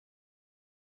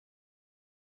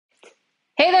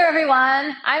Hey there,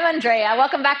 everyone. I'm Andrea.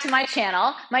 Welcome back to my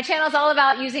channel. My channel is all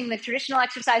about using the traditional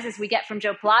exercises we get from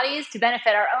Joe Pilates to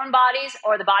benefit our own bodies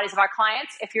or the bodies of our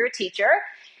clients if you're a teacher.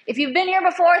 If you've been here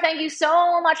before, thank you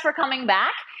so much for coming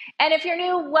back. And if you're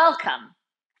new, welcome.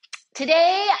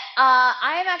 Today,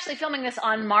 I am actually filming this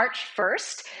on March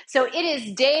 1st. So it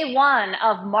is day one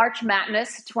of March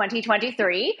Madness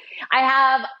 2023. I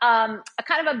have a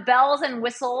kind of a bells and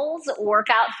whistles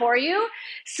workout for you.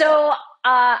 So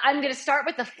I'm going to start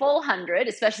with the full 100,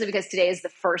 especially because today is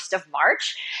the 1st of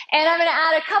March. And I'm going to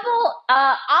add a couple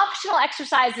optional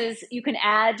exercises you can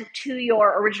add to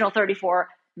your original 34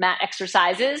 mat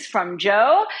exercises from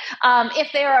Joe,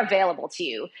 if they are available to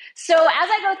you. So as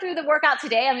I go through the workout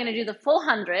today, I'm going to do the full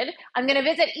 100. I'm going to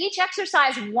visit each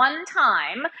exercise one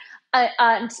time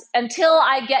until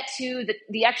I get to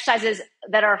the exercises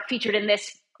that are featured in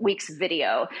this week's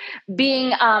video, being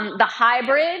the high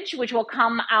bridge, which will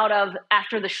come out of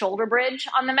after the shoulder bridge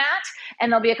on the mat. And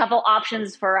there'll be a couple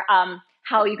options for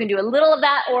how you can do a little of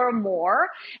that or more.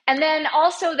 And then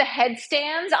also the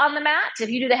headstands on the mat.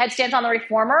 If you do the headstands on the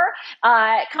reformer,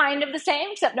 kind of the same,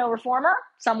 except no reformer,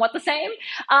 somewhat the same.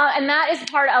 And that is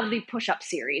part of the push-up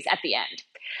series at the end.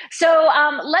 So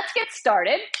let's get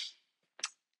started.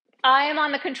 I am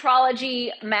on the Contrology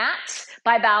mat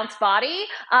by Bounce Body.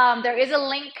 There is a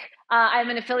link. I'm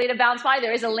an affiliate of Bounce Body.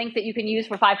 There is a link that you can use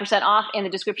for 5% off in the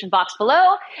description box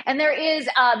below. And there is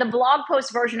the blog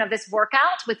post version of this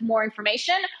workout with more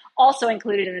information also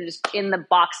included in the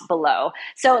box below.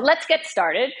 So let's get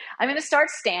started. I'm going to start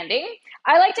standing.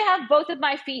 I like to have both of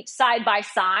my feet side by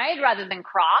side rather than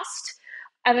crossed.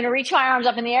 I'm going to reach my arms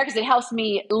up in the air because it helps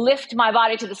me lift my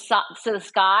body to the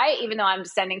sky, even though I'm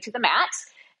descending to the mat.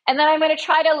 And then I'm going to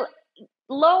try to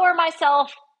lower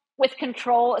myself with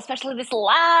control, especially this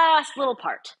last little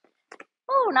part.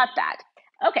 Oh, not bad.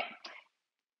 Okay.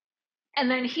 And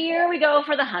then here we go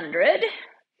for the 100.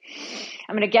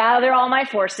 I'm going to gather all my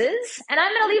forces, and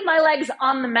I'm going to leave my legs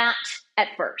on the mat at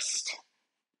first.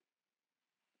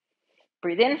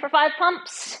 Breathe in for 5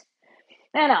 pumps,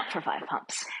 and out for 5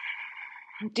 pumps.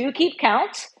 Do keep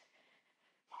count.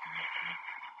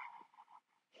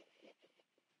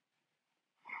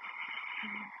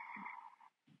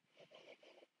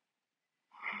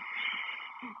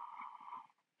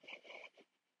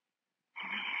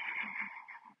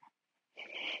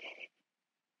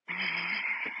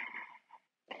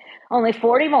 Only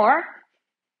 40 more.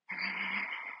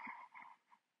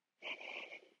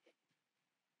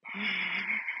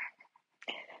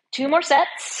 Two more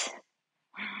sets.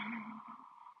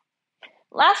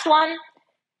 Last one.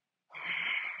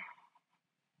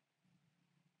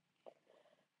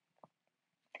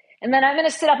 And then I'm going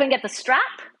to sit up and get the strap.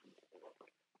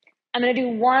 I'm going to do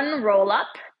one roll up.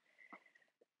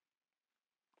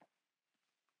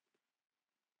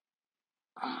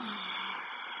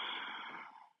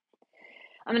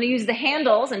 I'm going to use the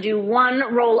handles and do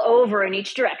one roll over in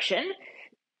each direction.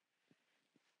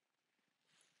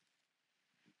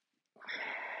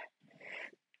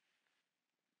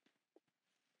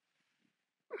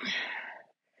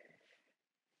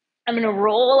 I'm going to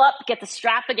roll up, get the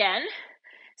strap again,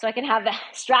 so I can have the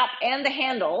strap and the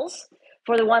handles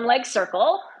for the one leg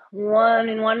circle. One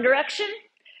in one direction,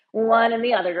 one in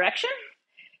the other direction.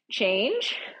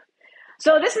 Change.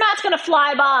 So this mat's going to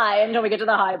fly by until we get to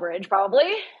the high bridge,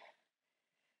 probably.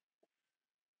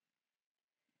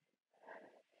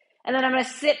 And then I'm going to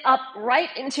sit up right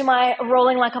into my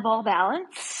rolling like a ball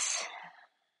balance.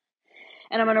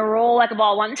 And I'm going to roll like a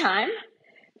ball one time.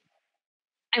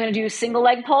 I'm going to do single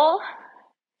leg pull,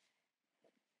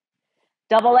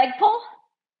 double leg pull,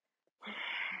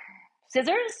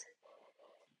 scissors.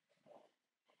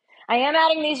 I am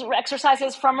adding these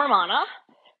exercises from Ramana,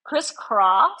 Criss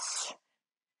Cross.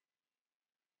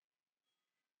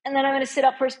 And then I'm going to sit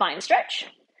up for a spine stretch.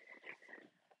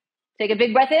 Take a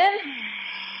big breath in.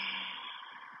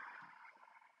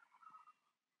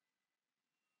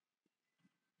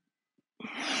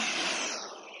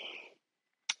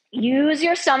 Use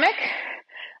your stomach.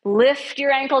 Lift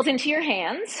your ankles into your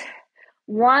hands.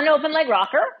 One open leg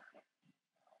rocker.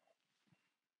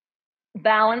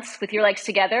 Balance with your legs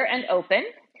together and open.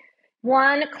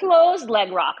 One closed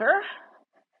leg rocker.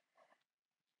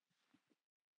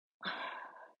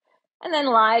 And then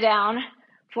lie down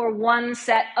for one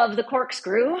set of the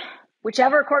corkscrew,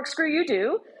 whichever corkscrew you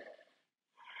do.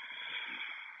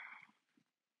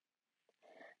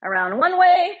 Around one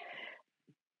way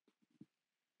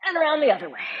and around the other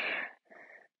way.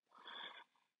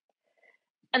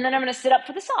 And then I'm going to sit up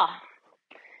for the saw.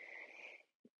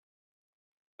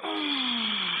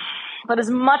 Put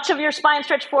as much of your spine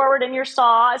stretch forward in your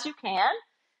saw as you can.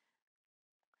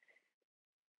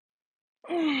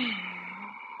 And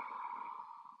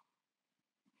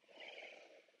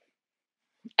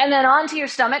then onto your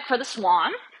stomach for the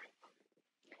swan.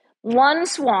 One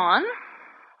swan.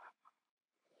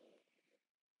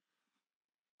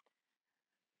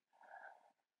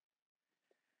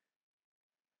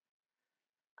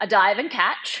 A dive and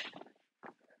catch.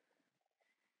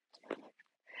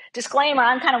 Disclaimer,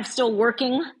 I'm kind of still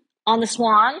working on the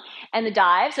swan and the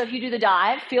dive. So if you do the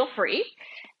dive, feel free.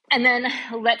 And then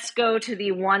let's go to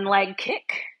the one leg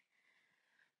kick.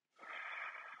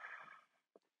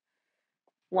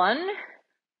 One.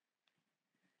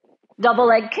 Double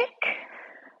leg kick.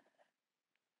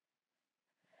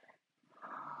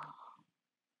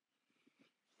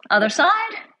 Other side.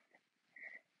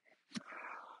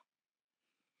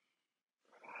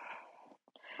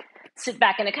 Sit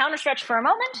back in a counter stretch for a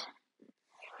moment.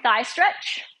 Thigh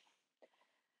stretch.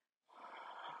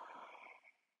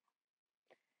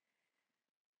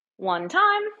 One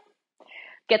time.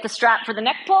 Get the strap for the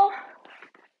neck pull.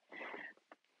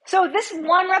 So this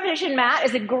one repetition mat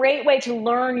is a great way to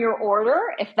learn your order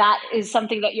if that is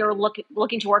something that you're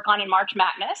looking to work on in March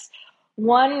Madness.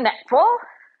 One neck pull.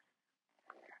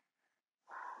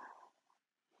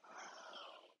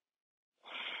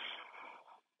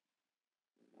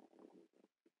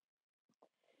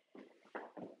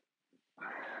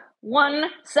 One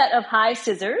set of high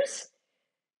scissors.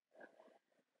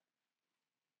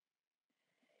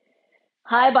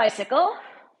 High bicycle.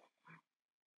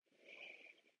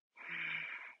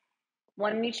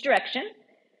 One in each direction.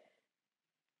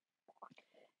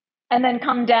 And then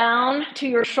come down to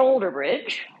your shoulder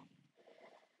bridge.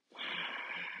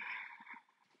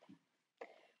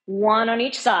 One on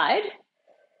each side.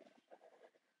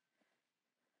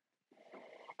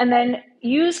 And then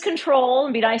use control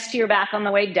and be nice to your back on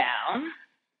the way down.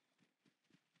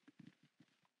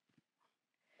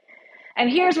 And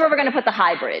here's where we're going to put the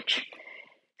high bridge.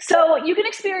 So you can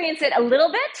experience it a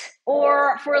little bit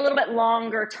or for a little bit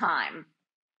longer time.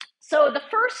 So the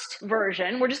first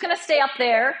version, we're just going to stay up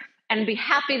there and be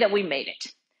happy that we made it.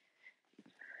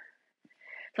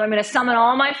 So I'm going to summon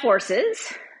all my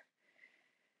forces.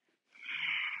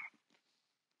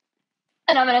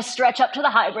 And I'm going to stretch up to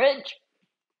the high bridge.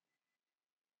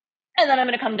 And then I'm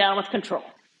going to come down with control.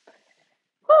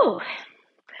 Whew.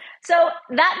 So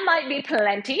that might be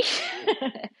plenty.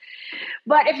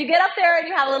 But if you get up there and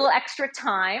you have a little extra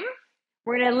time,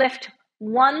 we're going to lift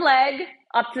one leg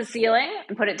up to the ceiling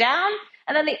and put it down,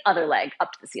 and then the other leg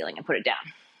up to the ceiling and put it down.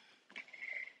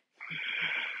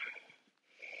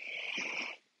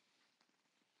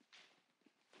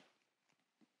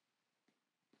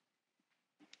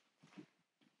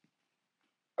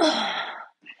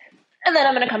 And then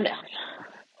I'm going to come down.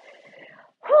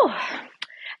 Whew.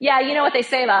 Yeah, you know what they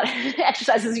say about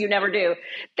exercises you never do.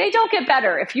 They don't get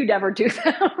better if you never do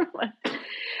them.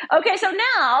 Okay, so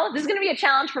now this is going to be a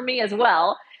challenge for me as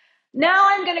well. Now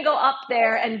I'm going to go up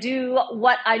there and do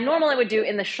what I normally would do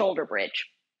in the shoulder bridge,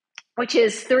 which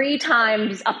is 3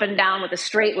 times up and down with a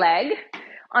straight leg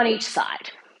on each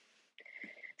side.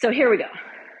 So here we go.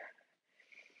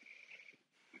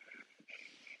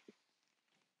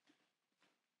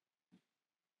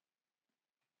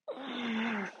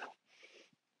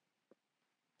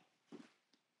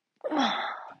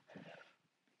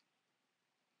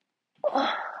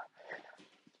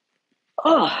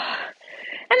 Oh.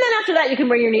 And then after that, you can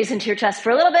bring your knees into your chest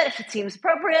for a little bit if it seems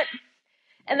appropriate.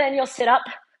 And then you'll sit up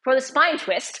for the spine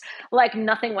twist like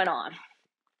nothing went on.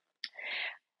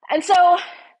 And so,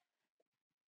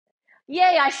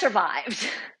 yay, I survived.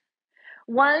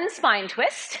 One spine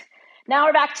twist. Now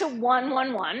we're back to 1,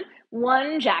 1, 1.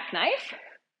 One jackknife.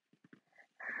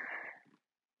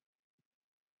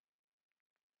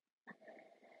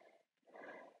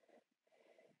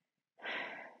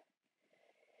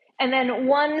 And then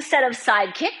one set of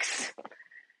side kicks.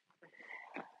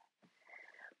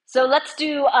 So let's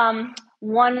do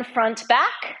one front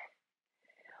back,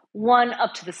 one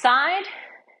up to the side,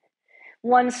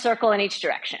 one circle in each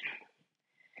direction.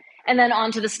 And then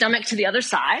onto the stomach to the other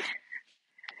side.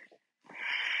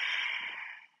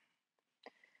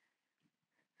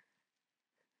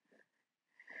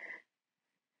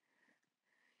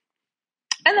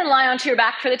 And then lie onto your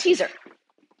back for the teaser.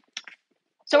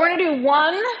 So we're going to do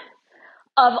one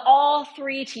of all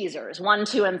 3 teasers, 1,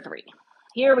 2, and 3.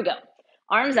 Here we go.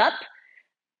 Arms up.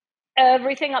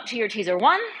 Everything up to your teaser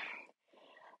 1.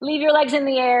 Leave your legs in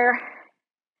the air.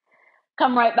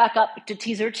 Come right back up to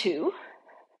teaser 2.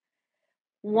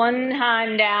 One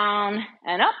time down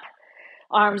and up.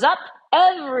 Arms up.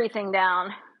 Everything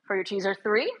down for your teaser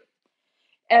 3.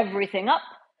 Everything up.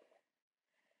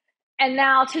 And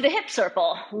now to the hip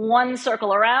circle. One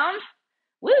circle around.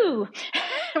 Woo!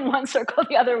 One circle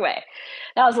the other way.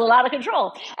 That was a little out of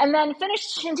control. And then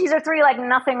finish in teaser 3 like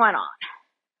nothing went on.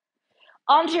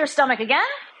 Onto your stomach again.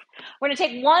 We're going to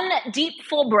take one deep,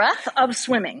 full breath of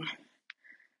swimming.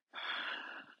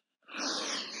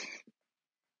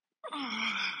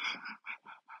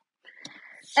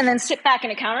 And then sit back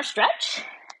in a counter stretch.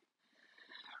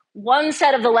 One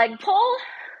set of the leg pull.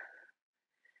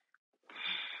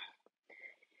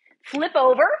 Flip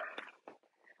over.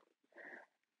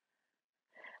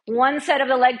 One set of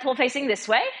the leg pull facing this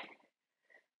way.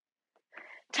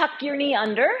 Tuck your knee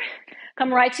under.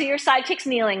 Come right to your side kicks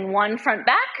kneeling. One front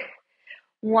back.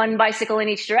 One bicycle in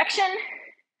each direction.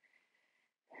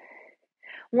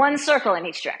 One circle in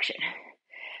each direction.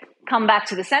 Come back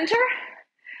to the center.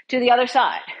 To the other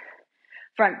side.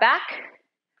 Front back.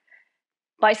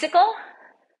 Bicycle.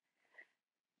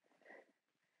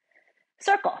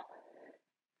 Circle.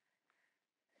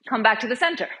 Come back to the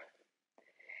center.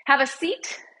 Have a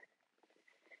seat.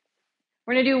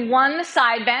 We're going to do one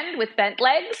side bend with bent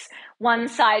legs, one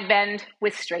side bend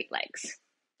with straight legs.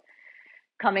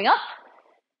 Coming up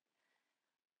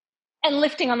and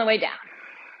lifting on the way down.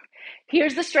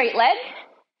 Here's the straight leg.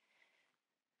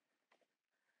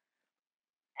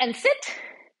 And sit.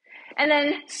 And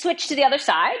then switch to the other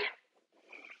side.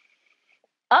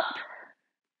 Up.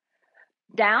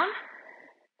 Down.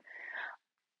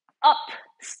 Up.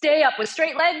 Stay up with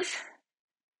straight legs.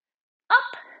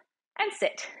 Up. And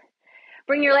sit.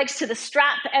 Bring your legs to the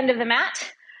strap end of the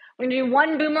mat. We're going to do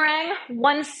one boomerang,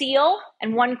 one seal,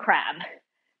 and one crab.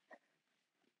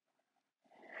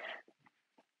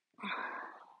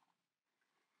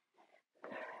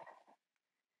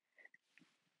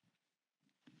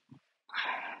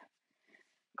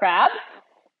 Crab.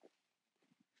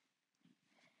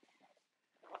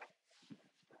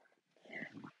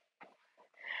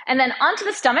 And then onto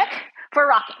the stomach for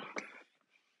rocking.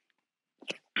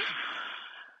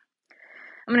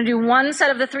 I'm going to do one set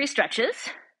of the 3 stretches.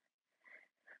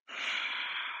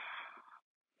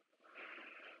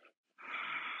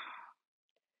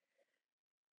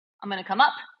 I'm going to come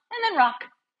up and then rock.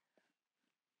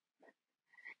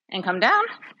 And come down.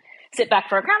 Sit back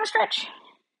for a counter stretch.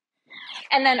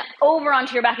 And then over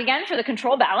onto your back again for the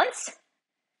control balance.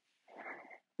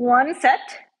 One set.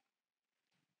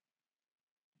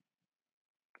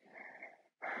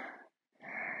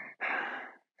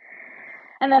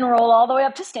 And then roll all the way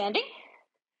up to standing.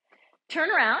 Turn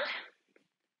around.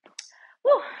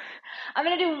 Woo. I'm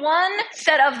going to do one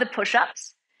set of the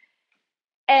push-ups.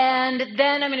 And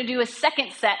then I'm going to do a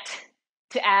second set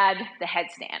to add the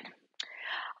headstand.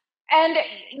 And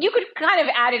you could kind of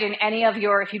add it in any of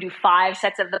your, if you do 5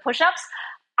 sets of the push-ups.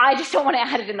 I just don't want to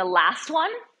add it in the last one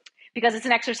because it's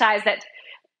an exercise that,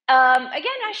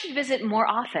 again, I should visit more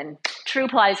often. True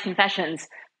Pilates Confessions,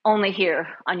 only here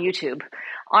on YouTube.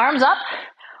 Arms up,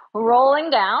 rolling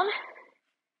down,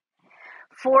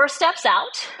 4 steps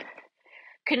out.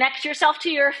 Connect yourself to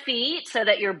your feet so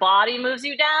that your body moves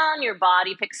you down, your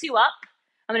body picks you up.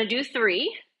 I'm going to do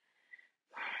 3.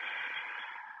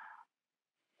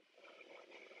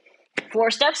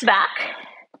 4 steps back,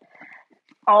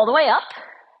 all the way up.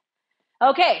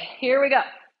 Okay, here we go.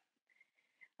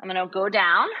 I'm going to go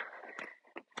down.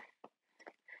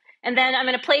 And then I'm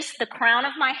going to place the crown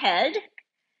of my head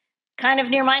kind of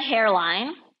near my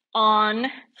hairline on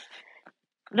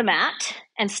the mat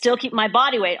and still keep my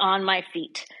body weight on my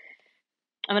feet.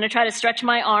 I'm going to try to stretch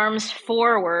my arms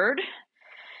forward,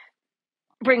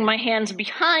 bring my hands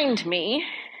behind me,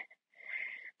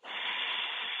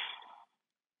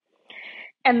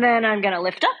 and then I'm going to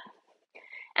lift up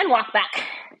and walk back.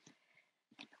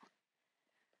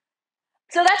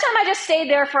 So that time I just stayed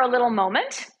there for a little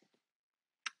moment,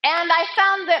 and I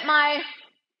found that my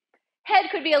head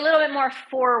could be a little bit more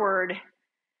forward.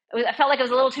 I felt like it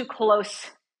was a little too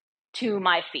close to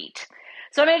my feet.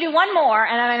 So I'm going to do one more,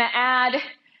 and I'm going to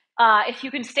add, if you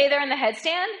can stay there in the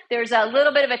headstand, there's a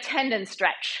little bit of a tendon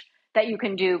stretch that you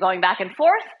can do going back and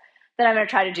forth that I'm going to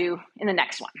try to do in the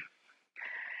next one.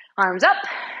 Arms up,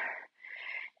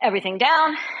 everything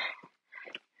down.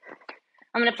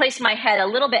 I'm going to place my head a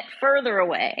little bit further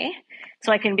away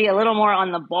so I can be a little more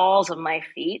on the balls of my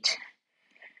feet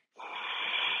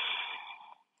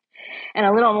and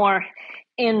a little more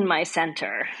in my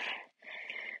center.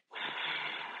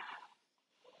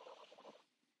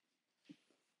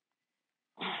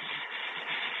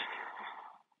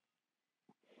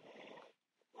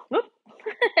 Whoop.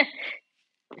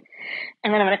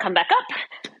 And then I'm going to come back up.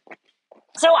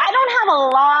 So I don't have a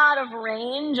lot of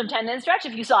range of tendon stretch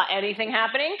if you saw anything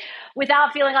happening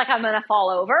without feeling like I'm going to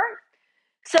fall over.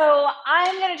 So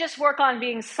I'm going to just work on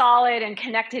being solid and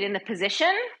connected in the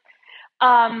position.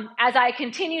 as I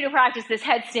continue to practice this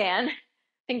headstand,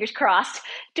 fingers crossed,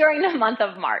 during the month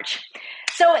of March.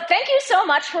 So thank you so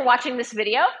much for watching this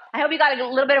video. I hope you got a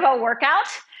little bit of a workout.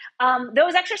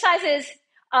 Those exercises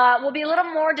will be a little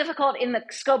more difficult in the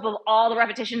scope of all the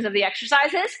repetitions of the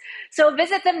exercises. So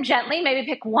visit them gently, maybe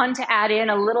pick one to add in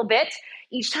a little bit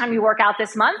each time you work out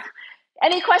this month.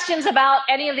 Any questions about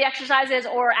any of the exercises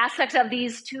or aspects of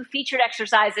these two featured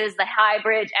exercises, the high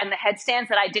bridge and the headstands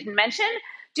that I didn't mention,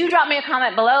 do drop me a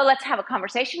comment below. Let's have a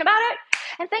conversation about it.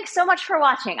 And thanks so much for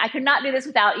watching. I could not do this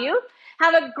without you.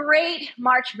 Have a great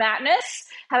March Madness.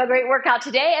 Have a great workout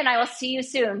today, and I will see you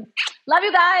soon. Love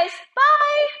you guys.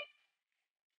 Bye.